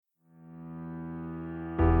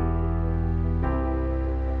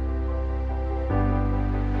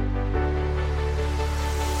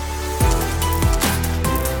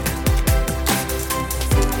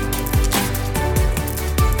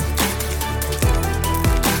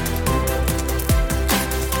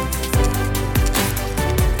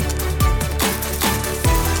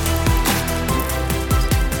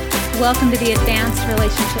Welcome to the Advanced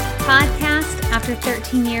Relationship Podcast. After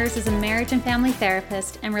 13 years as a marriage and family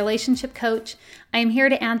therapist and relationship coach, I am here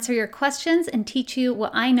to answer your questions and teach you what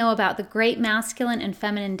I know about the great masculine and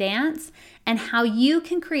feminine dance and how you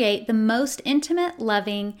can create the most intimate,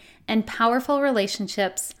 loving, and powerful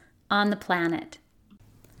relationships on the planet.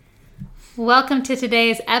 Welcome to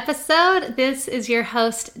today's episode. This is your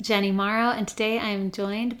host, Jenny Morrow, and today I am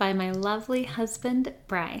joined by my lovely husband,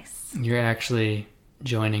 Bryce. You're actually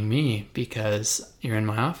joining me because you're in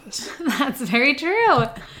my office. That's very true.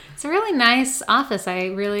 It's a really nice office. I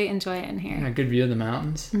really enjoy it in here. Yeah, good view of the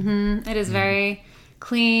mountains. It is very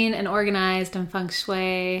clean and organized and feng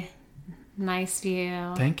shui. Nice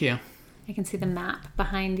view. Thank you. I can see the map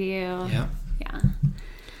behind you. Yep. Yeah.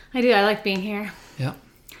 I do. I like being here. Yep.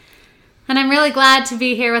 And I'm really glad to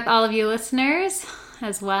be here with all of you listeners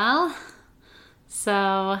as well.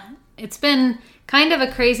 So it's been kind of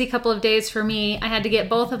a crazy couple of days for me. I had to get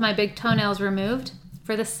both of my big toenails removed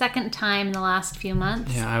for the second time in the last few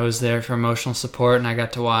months. Yeah, I was there for emotional support and I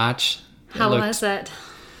got to watch. How was it?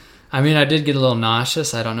 I mean, I did get a little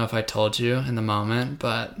nauseous. I don't know if I told you in the moment,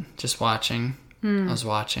 but just watching. I was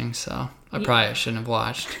watching, so I probably shouldn't have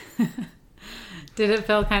watched. Did it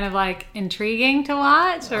feel kind of like intriguing to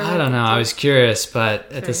watch? Or I don't know. I was curious,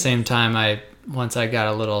 but at the same time, once I got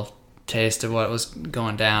a little taste of what was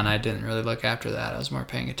going down, I didn't really look after that. I was more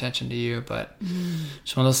paying attention to you, but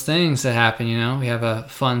it's one of those things that happen, you know. We have a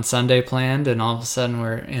fun Sunday planned and all of a sudden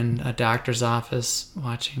we're in a doctor's office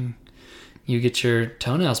watching you get your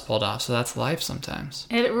toenails pulled off. So that's life sometimes.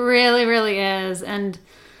 It really, really is. And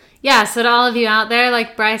yeah, so to all of you out there,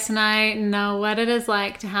 like Bryce and I know what it is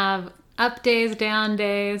like to have up days, down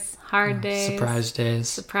days, hard days.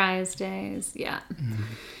 Surprise days. Yeah.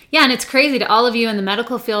 Yeah, and it's crazy to all of you in the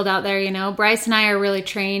medical field out there, you know. Bryce and I are really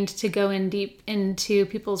trained to go in deep into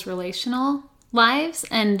people's relational lives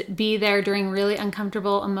and be there during really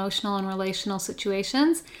uncomfortable emotional and relational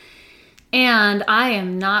situations. And I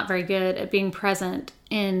am not very good at being present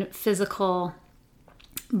in physical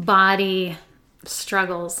body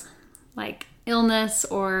struggles like illness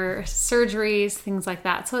or surgeries, things like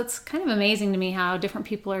that. So it's kind of amazing to me how different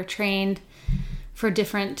people are trained for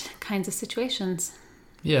different kinds of situations.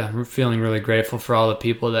 Yeah, we're feeling really grateful for all the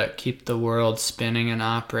people that keep the world spinning and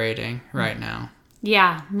operating right now.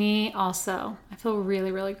 Yeah, me also. I feel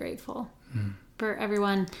really, really grateful for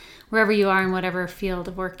everyone, wherever you are in whatever field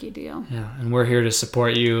of work you do. Yeah, and we're here to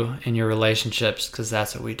support you in your relationships because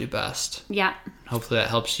that's what we do best. Yeah. Hopefully that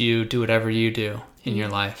helps you do whatever you do in your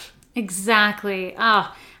life. Exactly.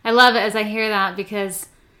 Oh, I love it as I hear that because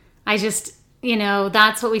I just... You know,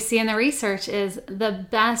 that's what we see in the research is the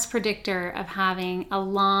best predictor of having a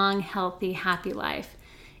long, healthy, happy life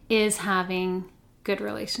is having good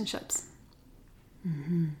relationships.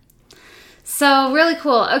 So really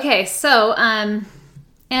cool. Okay, so, and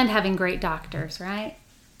having great doctors, right?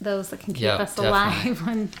 Those that can keep us alive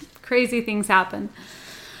when crazy things happen.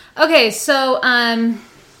 Okay, so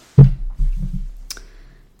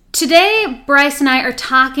today Bryce and I are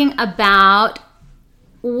talking about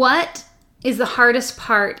what is the hardest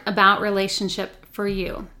part about relationship for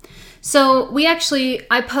you. So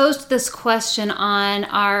I posed this question on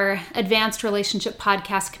our Advanced Relationship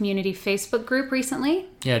Podcast Community Facebook group recently.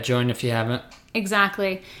 Yeah, join if you haven't.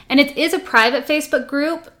 Exactly. And it is a private Facebook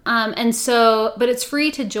group, but it's free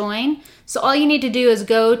to join. So all you need to do is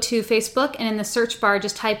go to Facebook and in the search bar,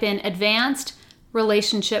 just type in Advanced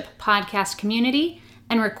Relationship Podcast Community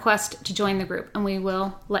and request to join the group, and we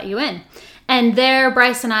will let you in. And there,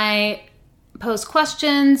 Bryce and I post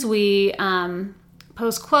questions, we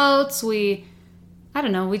post quotes, we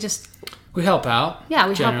help out. Yeah,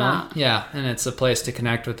 we generally. help out. Yeah, and it's a place to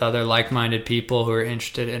connect with other like-minded people who are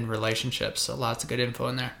interested in relationships, so lots of good info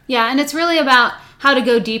in there. Yeah, and it's really about how to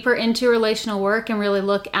go deeper into relational work and really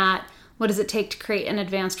look at what does it take to create an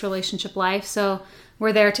advanced relationship life. So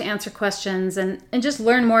we're there to answer questions and just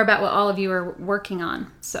learn more about what all of you are working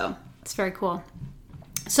on. So it's very cool.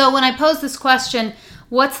 So when I posed this question,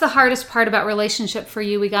 what's the hardest part about relationship for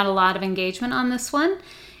you? We got a lot of engagement on this one.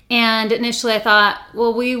 And initially I thought,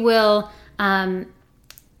 well, we will,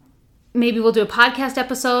 maybe we'll do a podcast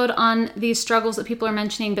episode on these struggles that people are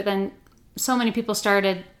mentioning. But then so many people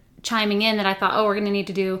started chiming in that I thought, we're going to need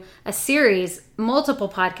to do a series, multiple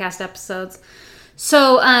podcast episodes.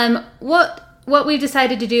 So what we've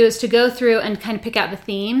decided to do is to go through and kind of pick out the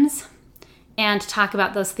themes and talk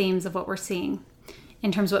about those themes of what we're seeing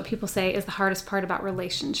in terms of what people say is the hardest part about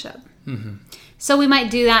relationship. So we might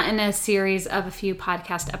do that in a series of a few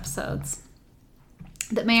podcast episodes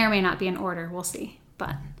that may or may not be in order. We'll see.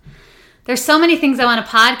 But There's so many things I want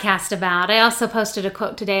to podcast about. I also posted a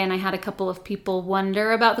quote today, and I had a couple of people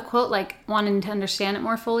wonder about the quote, like wanting to understand it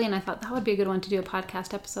more fully, and I thought that would be a good one to do a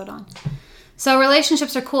podcast episode on. So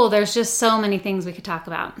relationships are cool. There's just so many things we could talk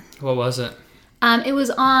about. What was it? It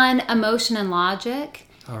was on emotion and logic.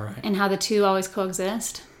 All right. And how the two always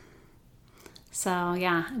coexist. So,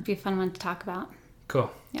 yeah, it'd be a fun one to talk about.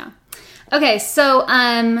 Cool. Yeah. Okay, so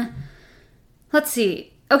let's see.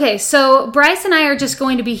 Okay, so Bryce and I are just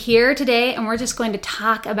going to be here today, and we're just going to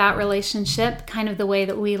talk about relationship, kind of the way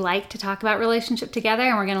that we like to talk about relationship together,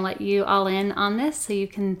 and we're going to let you all in on this so you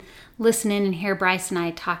can listen in and hear Bryce and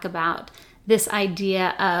I talk about this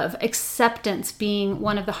idea of acceptance being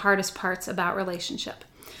one of the hardest parts about relationship.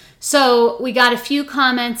 So we got a few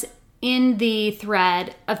comments in the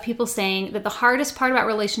thread of people saying that the hardest part about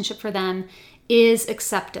relationship for them is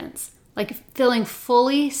acceptance, like feeling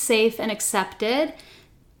fully safe and accepted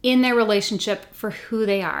in their relationship for who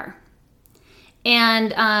they are.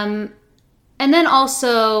 And then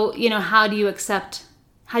also, how do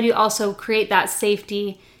you also create that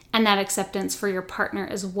safety and that acceptance for your partner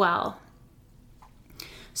as well?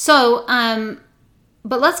 So,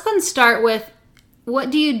 but let's go and start with, what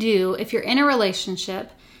do you do if you're in a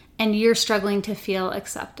relationship and you're struggling to feel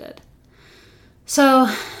accepted? So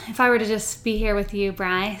if I were to just be here with you,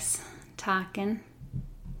 Bryce, talking,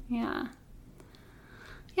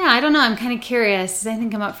 I don't know. I'm kind of curious. Does anything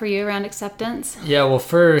come up for you around acceptance? Yeah, well,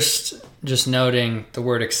 first, just noting the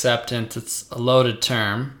word acceptance, it's a loaded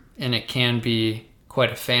term, and it can be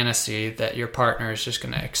quite a fantasy that your partner is just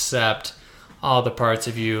going to accept all the parts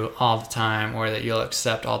of you all the time, or that you'll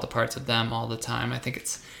accept all the parts of them all the time. I think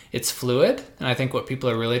it's fluid, and I think what people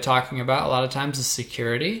are really talking about a lot of times is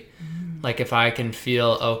security. Like, if I can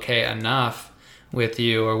feel okay enough with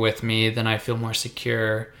you or with me, then I feel more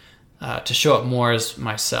secure to show up more as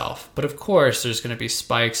myself. But of course, there's going to be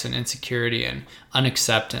spikes in insecurity and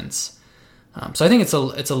unacceptance. So I think it's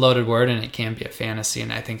a loaded word, and it can be a fantasy,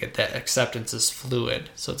 and I think that acceptance is fluid,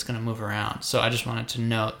 so it's going to move around. So I just wanted to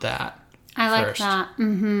note that. I like that.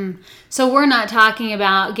 Mm-hmm. So we're not talking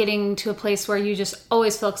about getting to a place where you just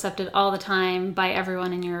always feel accepted all the time by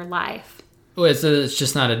everyone in your life. Well, it's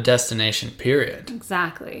just not a destination, period.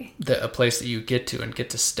 Exactly. A place that you get to and get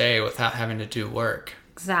to stay without having to do work.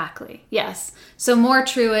 Exactly. Yes. So more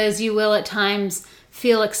true is you will at times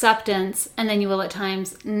feel acceptance, and then you will at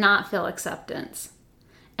times not feel acceptance.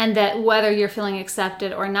 And that whether you're feeling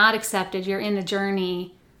accepted or not accepted, you're in the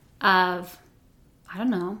journey of, I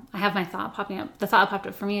don't know, I have my thought popping up. The thought popped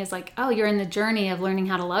up for me is like, oh, you're in the journey of learning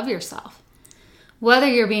how to love yourself. Whether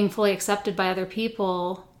you're being fully accepted by other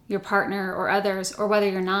people, your partner or others, or whether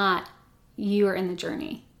you're not, you are in the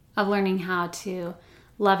journey of learning how to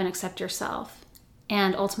love and accept yourself,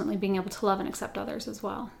 and ultimately being able to love and accept others as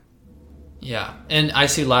well. Yeah, and I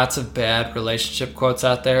see lots of bad relationship quotes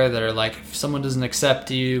out there that are like, if someone doesn't accept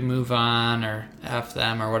you, move on, or F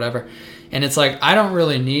them, or whatever. And it's like, I don't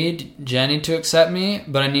really need Jenny to accept me,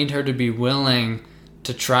 but I need her to be willing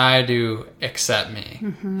to try to accept me,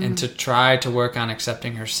 and to try to work on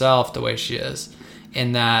accepting herself the way she is.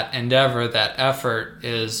 And that endeavor, that effort,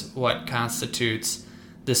 is what constitutes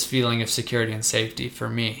this feeling of security and safety for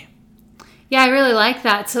me. Yeah, I really like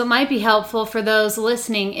that. So it might be helpful for those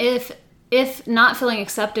listening, if not feeling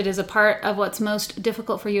accepted is a part of what's most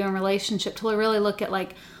difficult for you in relationship, to really look at,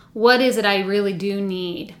 like, what is it I really do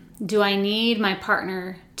need? Do I need my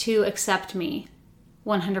partner to accept me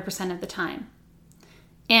 100% of the time?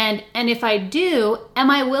 And if I do,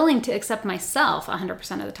 am I willing to accept myself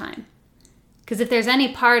 100% of the time? Because if there's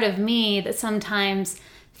any part of me that sometimes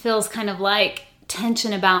feels kind of like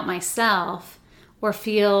tension about myself, or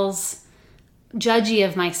feels judgy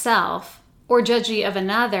of myself or judgy of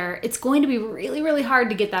another, it's going to be really, really hard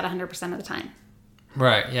to get that 100% of the time.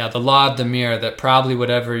 Right. Yeah. The law of the mirror, that probably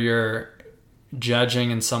whatever you're judging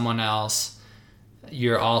in someone else,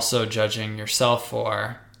 you're also judging yourself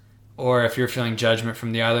for. Or if you're feeling judgment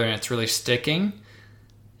from the other and it's really sticking,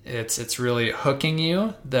 it's really hooking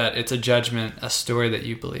you, that it's a judgment, a story that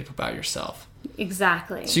you believe about yourself.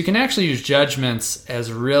 Exactly. So you can actually use judgments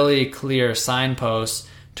as really clear signposts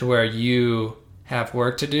to where you have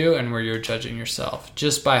work to do and where you're judging yourself,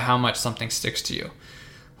 just by how much something sticks to you.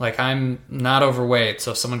 Like, I'm not overweight,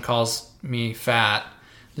 so if someone calls me fat,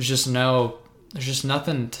 there's just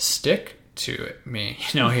nothing to stick to me,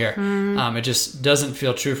 here. It just doesn't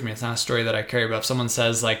feel true for me. It's not a story that I carry. But if someone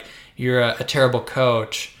says, like, you're a terrible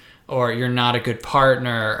coach, or you're not a good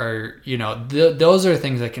partner, or, those are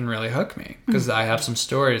things that can really hook me, because I have some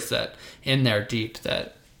stories that in there deep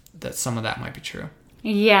that some of that might be true.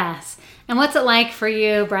 Yes. And what's it like for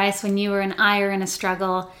you, Bryce, when you or I are in a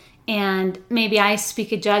struggle and maybe I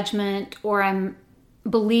speak a judgment or I'm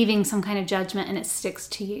believing some kind of judgment and it sticks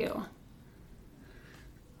to you.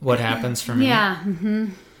 What happens for me? Yeah.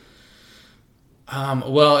 Mm-hmm.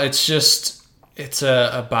 Well, it's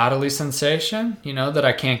a bodily sensation, that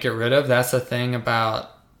I can't get rid of. That's the thing about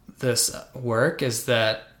this work, is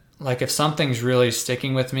that, like, if something's really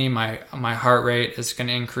sticking with me, my heart rate is going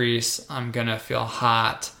to increase. I'm going to feel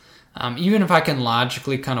hot. Even if I can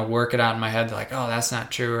logically kind of work it out in my head, like, oh, that's not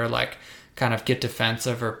true, or like kind of get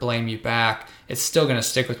defensive or blame you back, it's still going to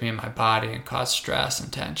stick with me in my body and cause stress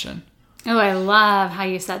and tension. Oh, I love how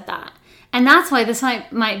you said that. And that's why this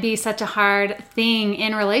might be such a hard thing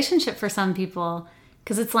in relationship for some people.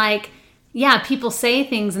 Because it's like, yeah, people say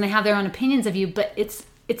things and they have their own opinions of you, but it's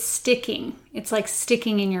sticking. It's like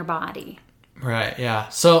sticking in your body. Right, yeah.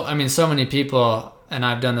 So, I mean, so many people, and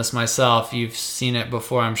I've done this myself, you've seen it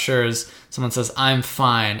before, I'm sure, is someone says, I'm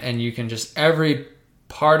fine. And you can just, every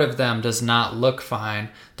part of them does not look fine.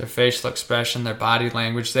 Their facial expression, their body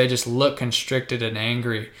language, they just look constricted and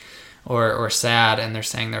angry. Or sad, and they're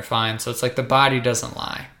saying they're fine. So it's like the body doesn't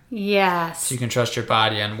lie. Yes. So you can trust your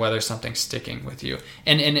body on whether something's sticking with you.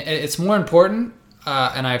 And it's more important,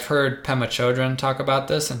 and I've heard Pema Chodron talk about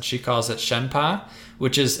this, and she calls it Shenpa,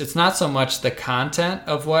 which is, it's not so much the content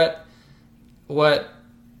of what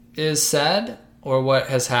is said or what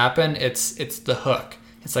has happened, it's the hook.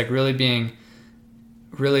 It's like really being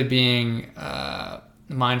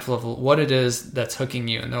mindful of what it is that's hooking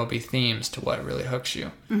you, and there will be themes to what really hooks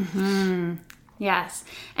you. Mm-hmm. Yes.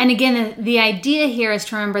 And again, the idea here is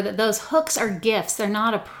to remember that those hooks are gifts. They're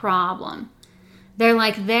not a problem. They're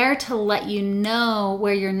like there to let you know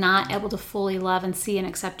where you're not able to fully love and see and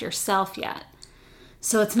accept yourself yet.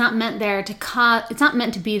 So it's not meant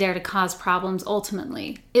to be there to cause problems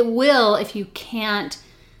ultimately. It will if you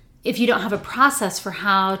don't have a process for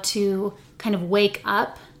how to kind of wake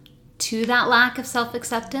up to that lack of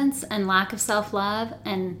self-acceptance and lack of self-love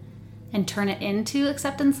and turn it into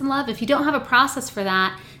acceptance and love. If you don't have a process for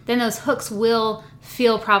that, then those hooks will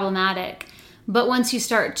feel problematic. But once you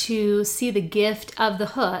start to see the gift of the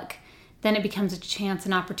hook, then it becomes a chance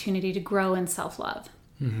and opportunity to grow in self-love.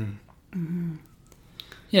 Mm-hmm. Mm-hmm.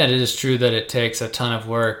 Yeah, it is true that it takes a ton of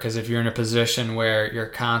work, because if you're in a position where you're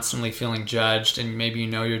constantly feeling judged, and maybe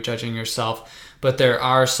you're judging yourself, but there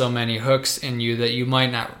are so many hooks in you that you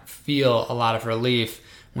might not feel a lot of relief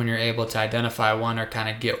when you're able to identify one or kind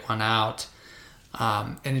of get one out.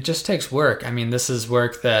 And it just takes work. I mean, this is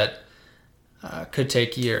work that could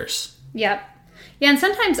take years. Yep. Yeah, and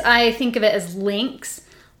sometimes I think of it as links.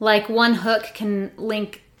 Like one hook can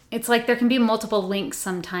link, it's like there can be multiple links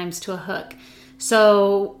sometimes to a hook.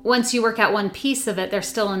 So once you work out one piece of it, there's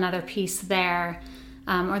still another piece there.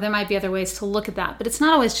 Or there might be other ways to look at that. But it's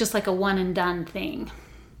not always just like a one and done thing.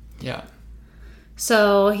 Yeah.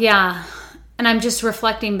 So, yeah. And I'm just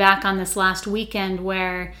reflecting back on this last weekend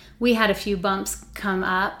where we had a few bumps come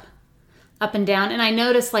up and down. And I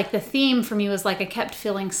noticed like the theme for me was like I kept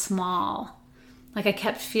feeling small. Like I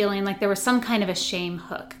kept feeling like there was some kind of a shame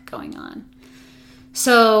hook going on.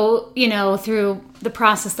 So, through the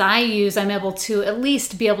process that I use, I'm able to at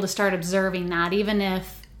least be able to start observing that, even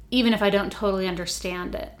if I don't totally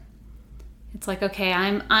understand it. It's like, okay,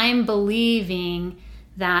 I'm believing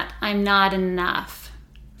that I'm not enough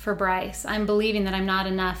for Bryce. I'm believing that I'm not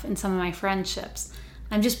enough in some of my friendships.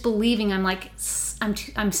 I'm just believing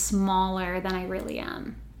I'm smaller than I really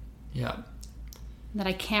am. Yeah. That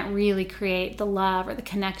I can't really create the love or the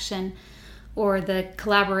connection or the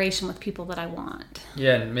collaboration with people that I want.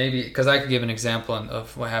 Yeah, and maybe, because I could give an example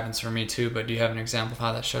of what happens for me too, but do you have an example of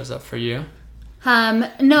how that shows up for you? No,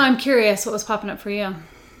 I'm curious what was popping up for you.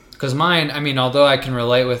 Because mine, I mean, although I can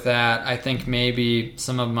relate with that, I think maybe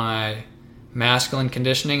some of my masculine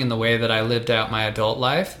conditioning and the way that I lived out my adult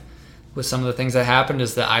life with some of the things that happened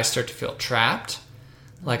is that I start to feel trapped.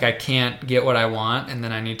 Like I can't get what I want, and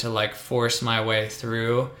then I need to like force my way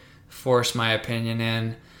through, force my opinion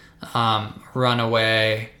in, run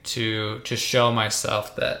away to show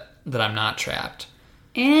myself that I'm not trapped.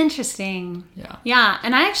 Interesting. Yeah,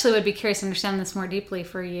 and I actually would be curious to understand this more deeply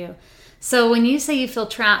for you. So when you say you feel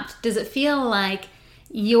trapped, does it feel like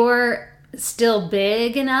you're still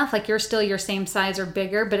big enough, like you're still your same size or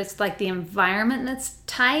bigger, but it's like the environment that's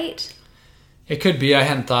tight? It could be. I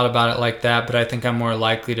hadn't thought about it like that, but I think I'm more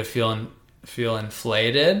likely to feel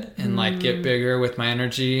inflated and like get bigger with my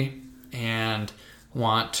energy and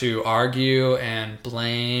want to argue and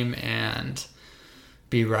blame and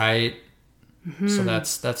be right. Mm-hmm. So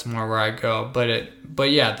that's more where I go.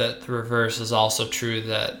 But yeah, the reverse is also true,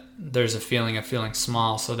 that there's a feeling of feeling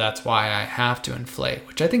small. So that's why I have to inflate,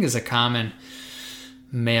 which I think is a common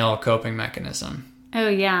male coping mechanism. Oh,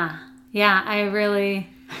 yeah. Yeah, I really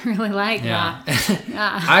like that.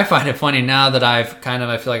 Yeah. I find it funny now that I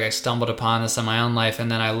feel like I stumbled upon this in my own life,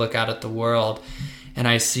 and then I look out at the world and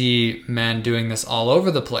I see men doing this all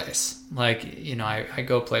over the place. Like, you know, I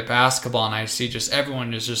go play basketball and I see just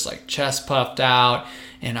everyone is just like chest puffed out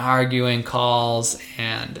and arguing calls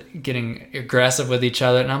and getting aggressive with each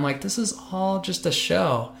other. And I'm like, this is all just a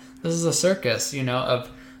show. This is a circus, you know,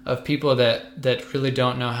 of people that really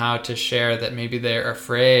don't know how to share, that maybe they're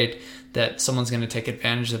afraid that someone's going to take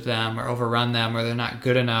advantage of them or overrun them, or they're not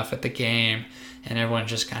good enough at the game, and everyone's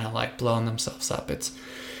just kind of like blowing themselves up.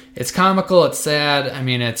 It's comical, it's sad. I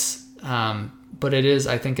mean, but it is,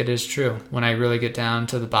 I think it is true. When I really get down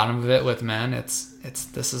to the bottom of it with men,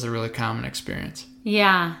 this is a really common experience.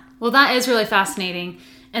 Yeah. Well, that is really fascinating.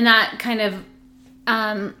 And that kind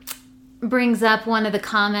of brings up one of the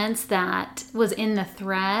comments that was in the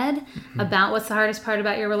thread about what's the hardest part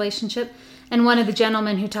about your relationship. And one of the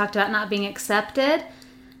gentlemen who talked about not being accepted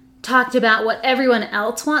talked about what everyone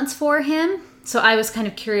else wants for him. So I was kind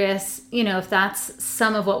of curious, you know, if that's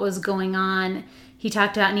some of what was going on. He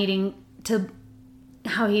talked about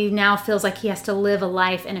how he now feels like he has to live a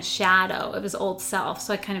life in a shadow of his old self.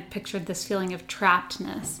 So I kind of pictured this feeling of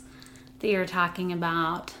trappedness that you're talking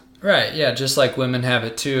about. Right, yeah, just like women have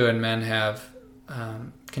it too, and men have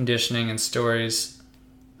conditioning and stories,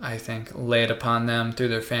 I think, laid upon them through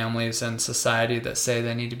their families and society that say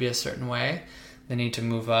they need to be a certain way. They need to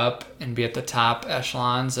move up and be at the top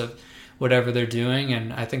echelons of whatever they're doing.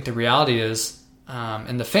 And I think the reality is,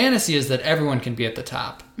 and the fantasy is that everyone can be at the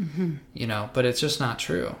top, you know, but it's just not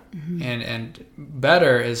true. And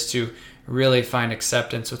better is to really find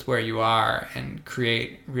acceptance with where you are and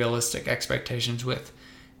create realistic expectations with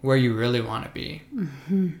where you really want to be.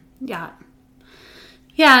 Yeah.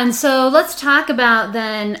 Yeah, and so let's talk about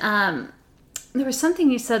then, there was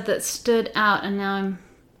something you said that stood out, and now I'm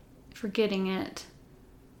forgetting it.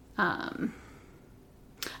 I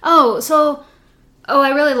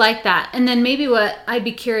really like that. And then maybe what I'd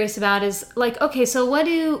be curious about is, like, okay, so what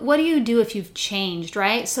do you do if you've changed,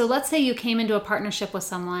 right? So let's say you came into a partnership with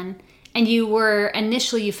someone, and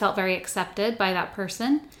initially you felt very accepted by that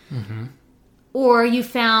person. Or you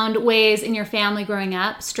found ways in your family growing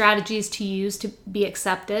up, strategies to use to be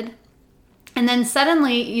accepted. And then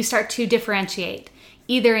suddenly you start to differentiate,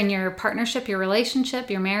 either in your partnership, your relationship,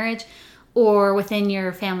 your marriage, or within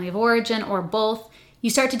your family of origin, or both. You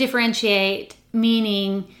start to differentiate,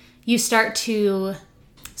 meaning you start to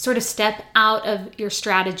sort of step out of your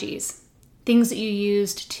strategies, things that you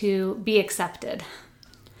used to be accepted.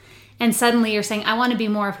 And suddenly you're saying, I want to be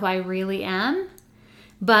more of who I really am.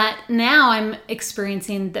 But now I'm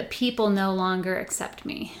experiencing that people no longer accept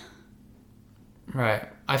me. Right.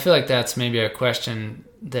 I feel like that's maybe a question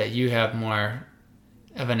that you have more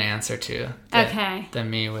of an answer to than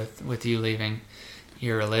me with you leaving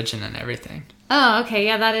your religion and everything. Oh, okay.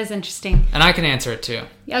 Yeah, that is interesting. And I can answer it too.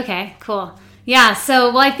 Okay, cool. Yeah,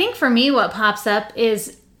 so, I think for me what pops up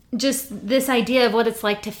is just this idea of what it's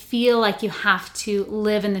like to feel like you have to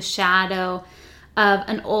live in the shadow of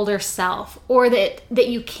an older self, or that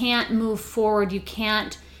you can't move forward, you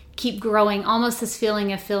can't keep growing, almost this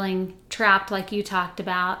feeling of feeling trapped like you talked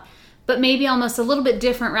about, but maybe almost a little bit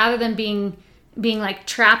different. Rather than being like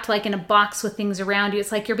trapped like in a box with things around you,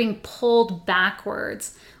 it's like you're being pulled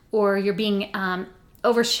backwards, or you're being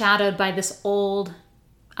overshadowed by this old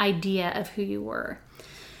idea of who you were.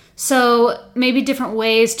 So maybe different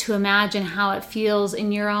ways to imagine how it feels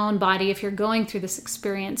in your own body if you're going through this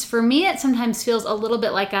experience. For me, it sometimes feels a little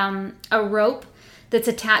bit like a rope that's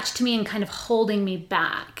attached to me and kind of holding me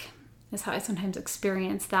back. Is how I sometimes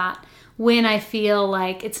experience that when I feel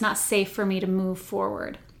like it's not safe for me to move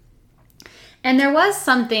forward. And there was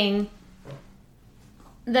something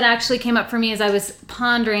that actually came up for me as I was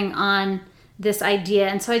pondering on this idea.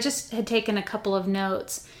 And so I just had taken a couple of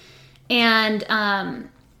notes. And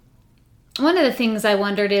one of the things I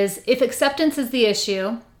wondered is, if acceptance is the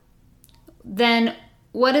issue, then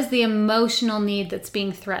what is the emotional need that's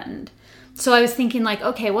being threatened? So I was thinking, like,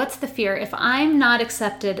 okay, what's the fear? If I'm not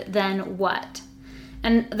accepted, then what?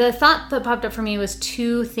 And the thought that popped up for me was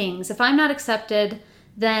two things. If I'm not accepted,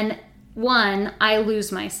 then one, I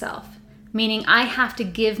lose myself, meaning I have to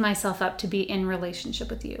give myself up to be in relationship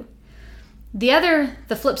with you.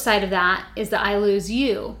 The flip side of that is that I lose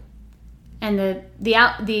you. And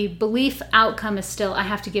the belief outcome is still, I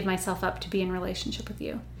have to give myself up to be in relationship with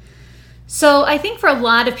you. So I think for a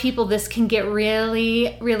lot of people, this can get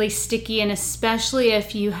really, really sticky, and especially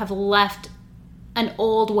if you have left an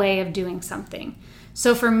old way of doing something.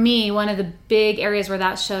 So for me, one of the big areas where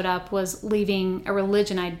that showed up was leaving a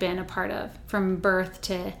religion I'd been a part of from birth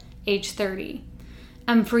to age 30.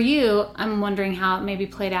 For you, I'm wondering how it maybe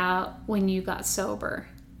played out when you got sober.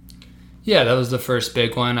 Yeah, that was the first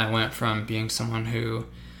big one. I went from being someone who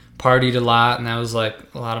partied a lot, and that was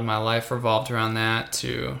like a lot of my life revolved around that,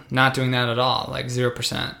 to not doing that at all, like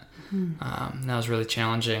 0%. That was really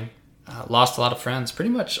challenging. Lost a lot of friends,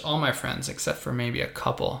 pretty much all my friends, except for maybe a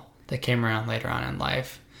couple that came around later on in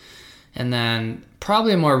life. And then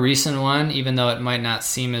probably a more recent one, even though it might not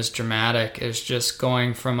seem as dramatic, is just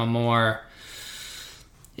going from a more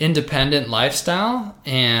independent lifestyle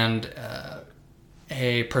and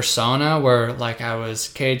a persona where like I was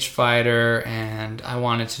cage fighter and I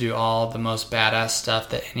wanted to do all the most badass stuff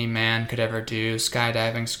that any man could ever do,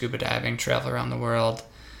 skydiving, scuba diving, travel around the world,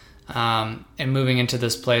 and moving into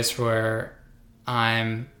this place where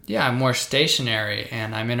I'm more stationary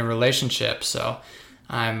and I'm in a relationship, so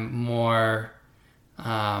I'm more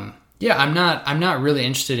I'm not really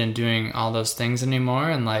interested in doing all those things anymore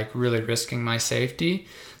and like really risking my safety.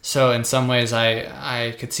 So in some ways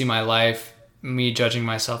I could see my life, me judging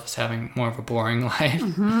myself as having more of a boring life,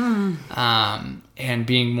 and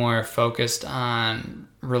being more focused on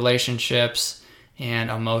relationships and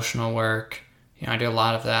emotional work. You know, I do a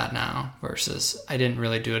lot of that now versus I didn't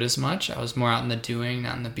really do it as much. I was more out in the doing,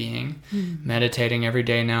 not in the being, meditating every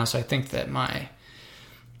day now. So I think that my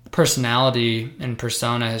personality and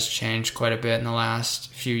persona has changed quite a bit in the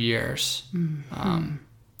last few years. And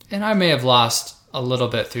I may have lost a little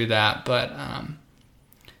bit through that, but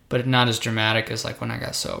not as dramatic as like when I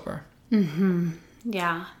got sober.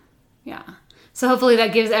 Yeah. So hopefully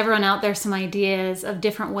that gives everyone out there some ideas of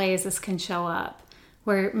different ways this can show up,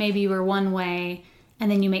 where maybe you were one way and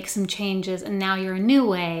then you make some changes and now you're a new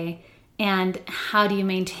way, and how do you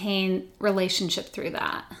maintain relationship through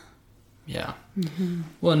that? Yeah.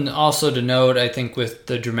 Well, and also to note, I think with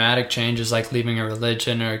the dramatic changes like leaving a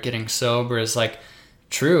religion or getting sober is like,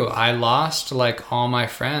 true, I lost like all my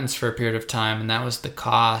friends for a period of time, and that was the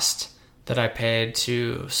cost that I paid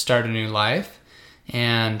to start a new life.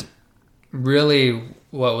 And really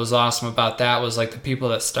what was awesome about that was like the people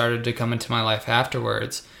that started to come into my life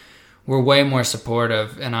afterwards were way more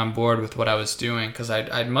supportive and on board with what I was doing, because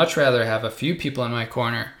I'd much rather have a few people in my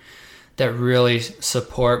corner that really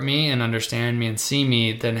support me and understand me and see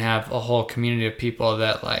me than have a whole community of people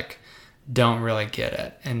that like don't really get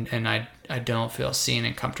it and I don't feel seen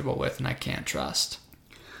and comfortable with and I can't trust.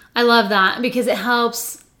 I love that, because it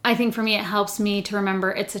helps. I think for me it helps me to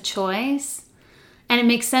remember it's a choice, and it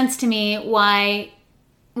makes sense to me why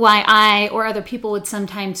I or other people would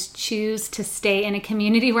sometimes choose to stay in a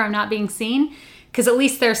community where I'm not being seen, because at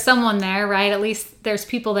least there's someone there, right? At least there's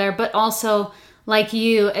people there. But also, like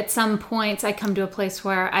you, at some points I come to a place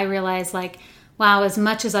where I realize like, wow, as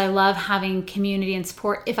much as I love having community and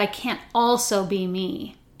support, if I can't also be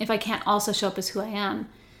me, if I can't also show up as who I am,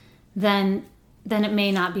 then it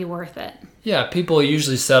may not be worth it. Yeah, people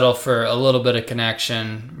usually settle for a little bit of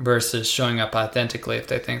connection versus showing up authentically if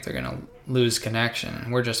they think they're going to lose connection.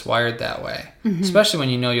 And we're just wired that way, especially when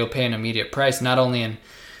you know you'll pay an immediate price, not only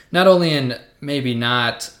in maybe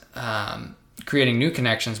not creating new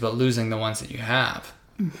connections, but losing the ones that you have.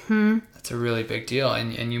 That's a really big deal.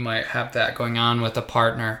 And you might have that going on with a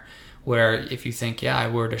partner where if you think, I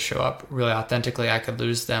were to show up really authentically, I could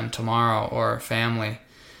lose them tomorrow, or family,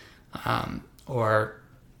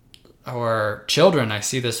 or children. I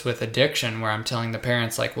see this with addiction where I'm telling the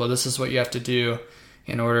parents like, well, this is what you have to do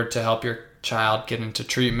in order to help your child get into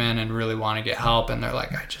treatment and really want to get help. And they're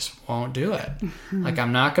like, I just won't do it. Like,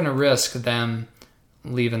 I'm not going to risk them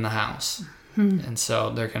leaving the house. And so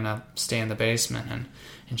they're going to stay in the basement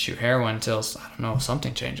and shoot heroin until, I don't know,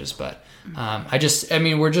 something changes. But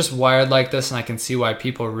we're just wired like this, and I can see why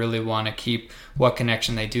people really want to keep what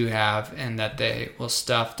connection they do have, and that they will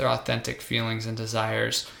stuff their authentic feelings and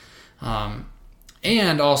desires.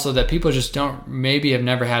 And also that people just have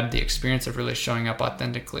never had the experience of really showing up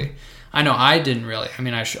authentically. I know I didn't really.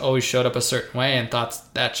 I always showed up a certain way and thought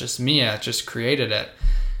that's just me. I just created it.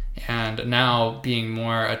 And now being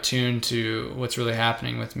more attuned to what's really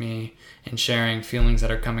happening with me and sharing feelings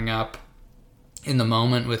that are coming up in the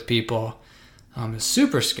moment with people is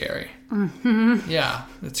super scary. Yeah,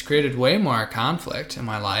 it's created way more conflict in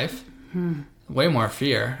my life, way more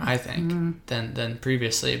fear, I think, than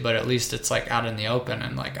previously. But at least it's like out in the open,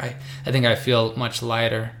 and like I think I feel much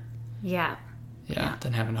lighter. Yeah,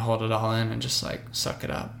 than having to hold it all in and just like suck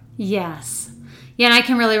it up. Yes. Yeah, and I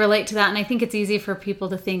can really relate to that. And I think it's easy for people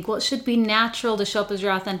to think, well, it should be natural to show up as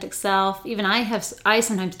your authentic self. Even I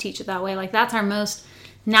sometimes teach it that way. Like, that's our most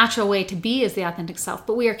natural way to be, is the authentic self.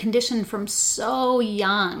 But we are conditioned from so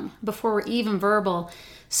young, before we're even verbal.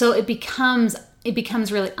 So it becomes it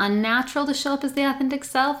becomes really unnatural to show up as the authentic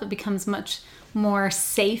self. It becomes much more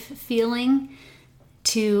safe feeling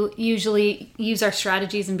to usually use our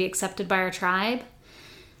strategies and be accepted by our tribe.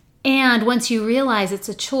 And once you realize it's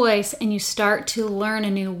a choice and you start to learn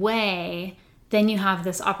a new way, then you have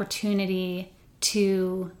this opportunity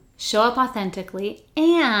to show up authentically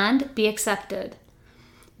and be accepted.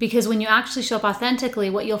 Because when you actually show up authentically,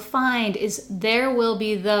 what you'll find is there will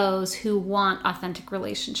be those who want authentic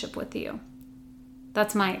relationship with you.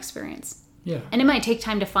 That's my experience. Yeah. And it might take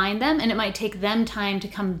time to find them, and it might take them time to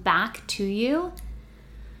come back to you.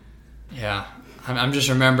 Yeah. I'm just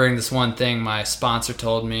remembering this one thing my sponsor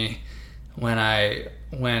told me when I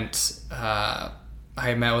went, I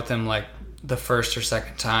met with him like the first or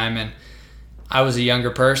second time, and I was a younger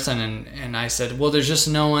person, and I said, well, there's just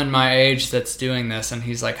no one my age that's doing this. And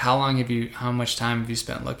he's like, how much time have you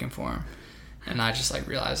spent looking for him? And I just like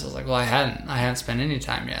realized, I was like, well, I hadn't spent any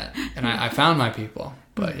time yet. And I found my people,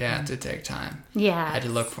 but yeah, it did take time. Yeah. I had to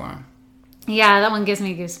look for them. Yeah, that one gives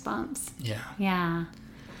me goosebumps. Yeah. Yeah.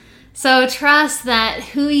 So trust that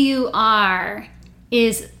who you are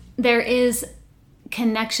there is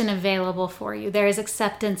connection available for you. There is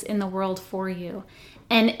acceptance in the world for you.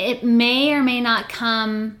 And it may or may not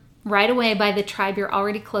come right away by the tribe you're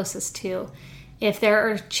already closest to. If there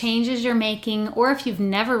are changes you're making, or if you've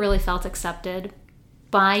never really felt accepted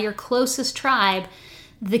by your closest tribe,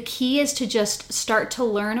 the key is to just start to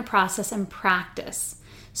learn a process and practice.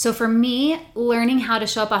 So for me, learning how to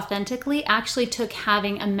show up authentically actually took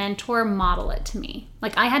having a mentor model it to me.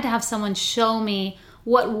 Like I had to have someone show me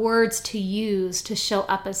what words to use to show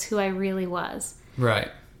up as who I really was. Right.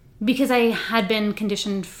 Because I had been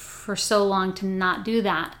conditioned for so long to not do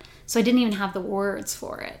that. So I didn't even have the words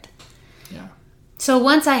for it. Yeah. So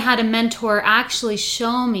once I had a mentor actually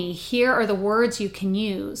show me, here are the words you can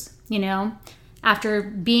use, after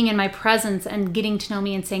being in my presence and getting to know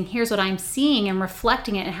me and saying, here's what I'm seeing, and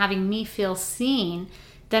reflecting it and having me feel seen,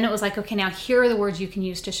 then it was like, okay, now here are the words you can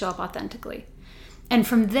use to show up authentically. And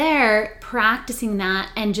from there, practicing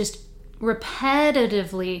that and just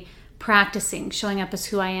repetitively practicing showing up as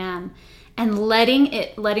who I am and letting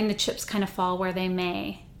the chips kind of fall where they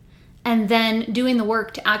may. And then doing the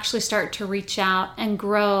work to actually start to reach out and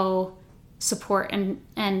grow support and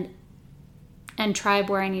tribe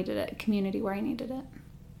where I needed it, community where I needed it.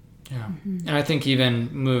 Yeah. Mm-hmm. And I think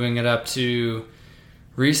even moving it up to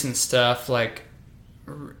recent stuff, like,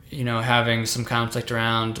 having some conflict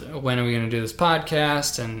around when are we going to do this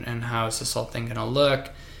podcast and how is this whole thing going to look?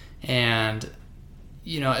 And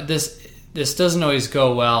this doesn't always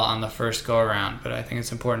go well on the first go around, but I think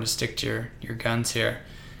it's important to stick to your guns here,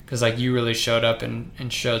 because like you really showed up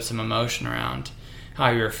and showed some emotion around how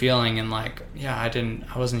you were feeling, and like, yeah,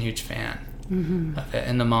 I wasn't a huge fan of it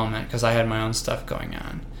in the moment because I had my own stuff going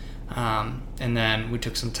on, and then we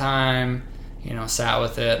took some time, sat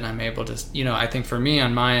with it, and I'm able to, I think for me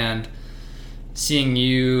on my end, seeing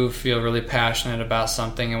you feel really passionate about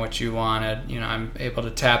something and what you wanted, I'm able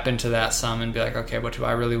to tap into that some and be like, okay, what do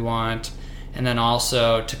I really want? And then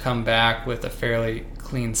also to come back with a fairly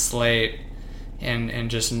clean slate and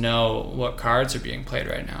just know what cards are being played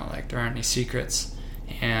right now. Like there aren't any secrets.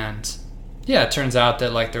 And yeah, it turns out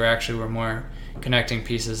that like there actually were more connecting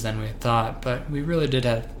pieces than we had thought, but we really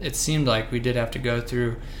it seemed like we did have to go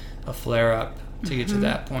through a flare up to get to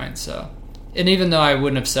that point. So, and even though I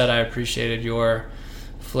wouldn't have said I appreciated your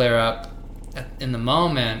flare up in the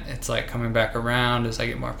moment, it's like coming back around as I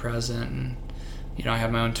get more present, and I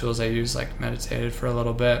have my own tools I use, like meditated for a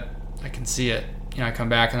little bit. I can see it. I come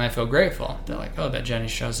back and I feel grateful that like, oh, that Jenny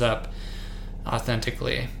shows up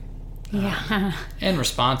authentically. Yeah. And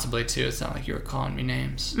responsibly too. It's not like you were calling me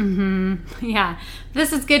names. Mm-hmm. Yeah.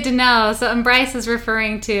 This is good to know. So, and Bryce is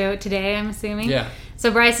referring to today, I'm assuming. Yeah.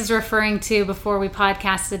 So Bryce is referring to before we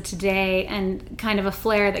podcasted today, and kind of a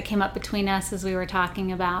flare that came up between us as we were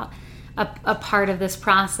talking about a part of this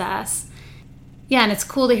process. Yeah, and it's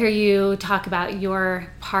cool to hear you talk about your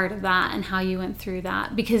part of that and how you went through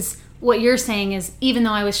that, because what you're saying is, even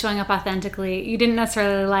though I was showing up authentically, you didn't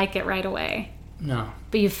necessarily like it right away. No.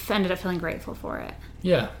 But you've ended up feeling grateful for it.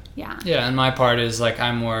 Yeah. Yeah. Yeah, and my part is like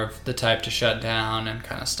I'm more of the type to shut down and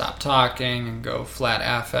kind of stop talking and go flat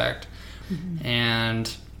affect. Mm-hmm.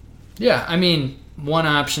 And yeah, I mean, one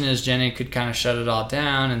option is Jenny could kind of shut it all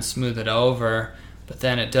down and smooth it over, but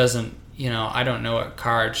then it doesn't, I don't know what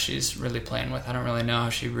card she's really playing with. I don't really know how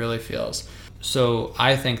she really feels. So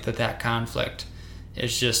I think that conflict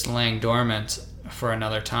is just laying dormant for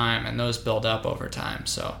another time, and those build up over time.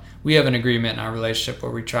 So we have an agreement in our relationship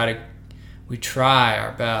where we try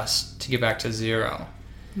our best to get back to zero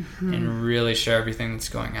and really share everything that's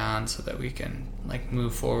going on so that we can like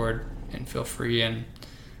move forward and feel free and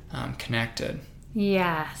connected.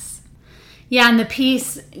 Yes. Yeah, and the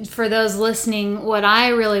piece for those listening, what I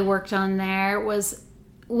really worked on there was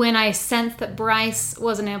when I sensed that Bryce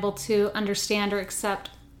wasn't able to understand or accept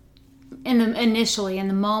initially in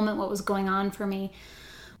the moment what was going on for me,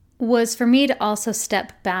 was for me to also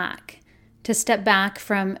step back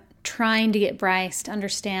from trying to get Bryce to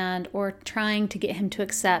understand or trying to get him to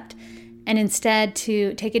accept, and instead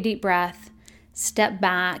to take a deep breath, step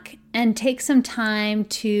back, and take some time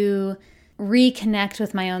to reconnect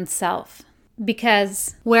with my own self.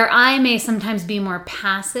 Because where I may sometimes be more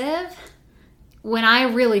passive, when I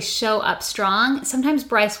really show up strong, sometimes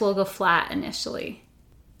Bryce will go flat initially.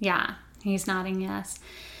 Yeah, he's nodding yes.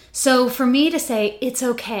 So for me to say, it's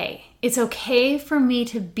okay. It's okay for me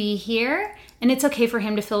to be here, and it's okay for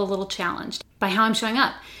him to feel a little challenged by how I'm showing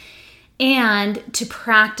up, and to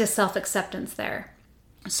practice self-acceptance there.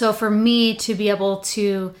 So for me to be able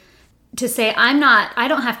to say, I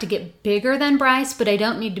don't have to get bigger than Bryce, but I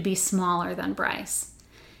don't need to be smaller than Bryce.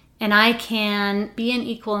 And I can be an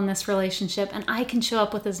equal in this relationship, and I can show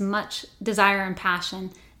up with as much desire and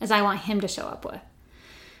passion as I want him to show up with.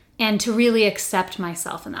 And to really accept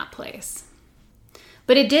myself in that place.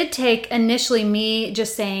 But it did take initially me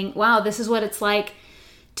just saying, wow, this is what it's like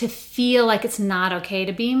to feel like it's not okay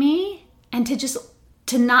to be me, and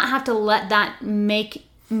to not have to let that make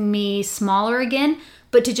me smaller again,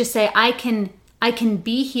 but to just say, I can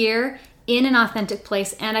be here in an authentic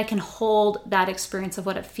place, and I can hold that experience of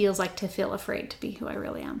what it feels like to feel afraid to be who I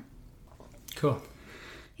really am. Cool.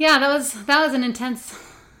 Yeah, that was an intense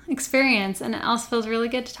experience, and it also feels really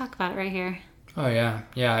good to talk about it right here. Oh yeah.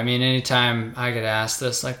 I mean, anytime I get asked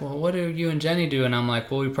this, like, well, what do you and Jenny do? And I'm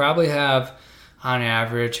like, well, we probably have on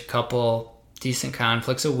average a couple decent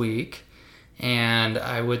conflicts a week, and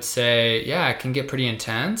I would say, yeah, it can get pretty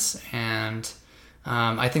intense. And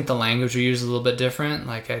I think the language we use is a little bit different.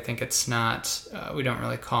 Like, I think it's not, we don't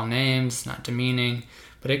really call names, it's not demeaning,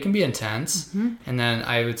 but it can be intense. Mm-hmm. And then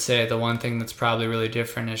I would say the one thing that's probably really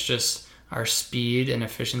different is just our speed and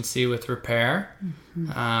efficiency with repair.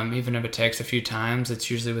 Mm-hmm. Even if it takes a few times,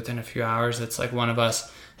 it's usually within a few hours. It's like one of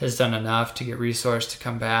us has done enough to get resourced to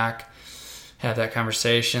come back, have that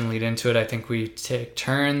conversation, lead into it. I think we take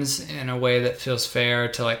turns in a way that feels fair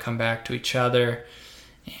to like come back to each other.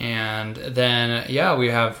 And then, yeah, we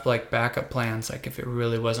have like backup plans. Like if it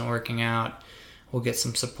really wasn't working out, we'll get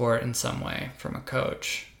some support in some way from a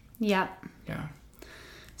coach. Yep. Yeah.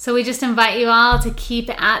 So we just invite you all to keep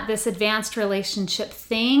at this advanced relationship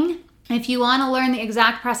thing. If you want to learn the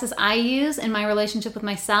exact process I use in my relationship with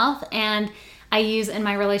myself and I use in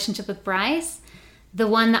my relationship with Bryce, the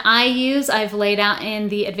one that I use, I've laid out in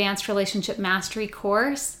the Advanced Relationship Mastery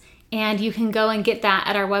course, and you can go and get that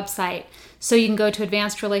at our website. So you can go to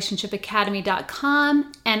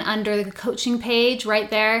advancedrelationshipacademy.com, and under the coaching page right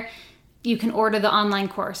there, you can order the online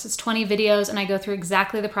course. It's 20 videos, and I go through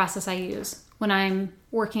exactly the process I use when I'm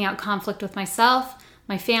working out conflict with myself,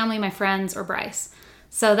 my family, my friends, or Bryce.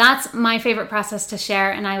 So that's my favorite process to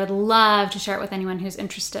share, and I would love to share it with anyone who's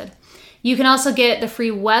interested. You can also get the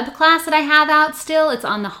free web class that I have out still. It's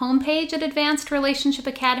on the homepage at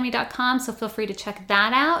advancedrelationshipacademy.com, so feel free to check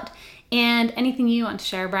that out. And anything you want to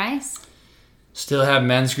share, Bryce? Still have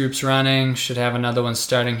men's groups running. Should have another one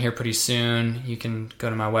starting here pretty soon. You can go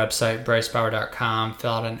to my website, brycebauer.com,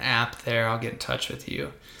 fill out an app there. I'll get in touch with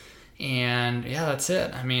you. And yeah, that's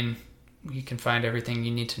it. I mean, you can find everything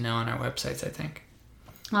you need to know on our websites, I think.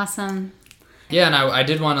 Awesome. Yeah, and I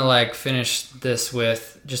did want to like finish this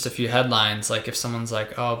with just a few headlines. Like if someone's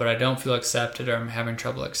like, oh, but I don't feel accepted, or I'm having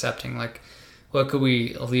trouble accepting, like what could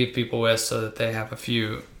we leave people with so that they have a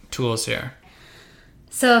few tools here?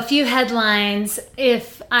 So a few headlines.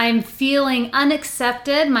 If I'm feeling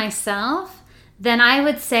unaccepted myself, then I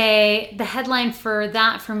would say the headline for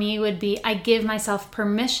that for me would be, I give myself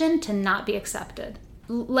permission to not be accepted.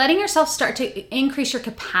 Letting yourself start to increase your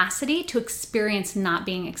capacity to experience not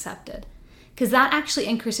being accepted, because that actually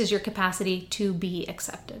increases your capacity to be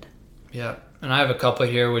accepted. Yeah, and I have a couple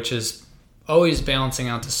here, which is always balancing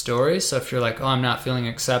out the story. So if you're like, oh, I'm not feeling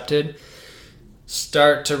accepted,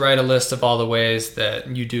 start to write a list of all the ways that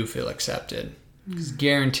you do feel accepted. Because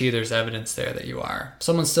guarantee there's evidence there that you are. If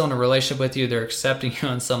someone's still in a relationship with you, they're accepting you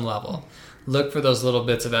on some level. Look for those little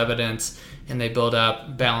bits of evidence, and they build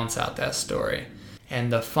up, balance out that story.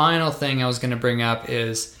 And the final thing I was going to bring up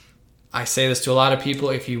is, I say this to a lot of people,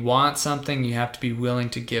 if you want something, you have to be willing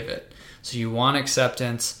to give it. So you want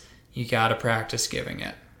acceptance, you got to practice giving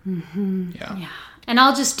it. Mm-hmm. Yeah. And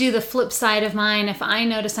I'll just do the flip side of mine. If I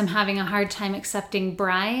notice I'm having a hard time accepting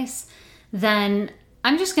Bryce, then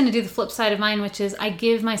I'm just going to do the flip side of mine, which is I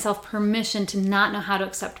give myself permission to not know how to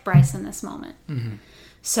accept Bryce in this moment. Mm-hmm.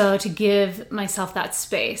 So to give myself that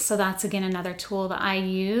space. So that's, again, another tool that I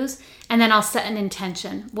use. And then I'll set an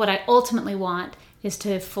intention. What I ultimately want is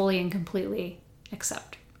to fully and completely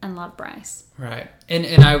accept and love Bryce. Right.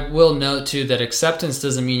 And I will note, too, that acceptance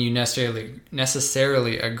doesn't mean you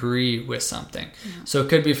necessarily agree with something. No. So it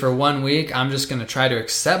could be for 1 week, I'm just going to try to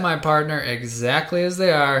accept my partner exactly as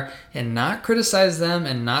they are and not criticize them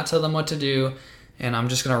and not tell them what to do. And I'm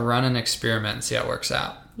just going to run an experiment and see how it works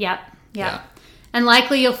out. Yep. Yeah. And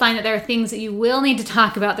likely you'll find that there are things that you will need to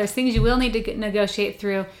talk about. There's things you will need to negotiate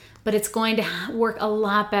through, but it's going to work a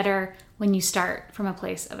lot better when you start from a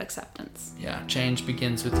place of acceptance. Yeah, change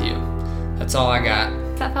begins with you. That's all I got.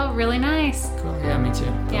 That felt really nice. Cool. Yeah, me too.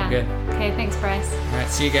 Yeah. Good. Okay, thanks, Bryce. All right,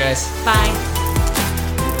 see you guys. Bye.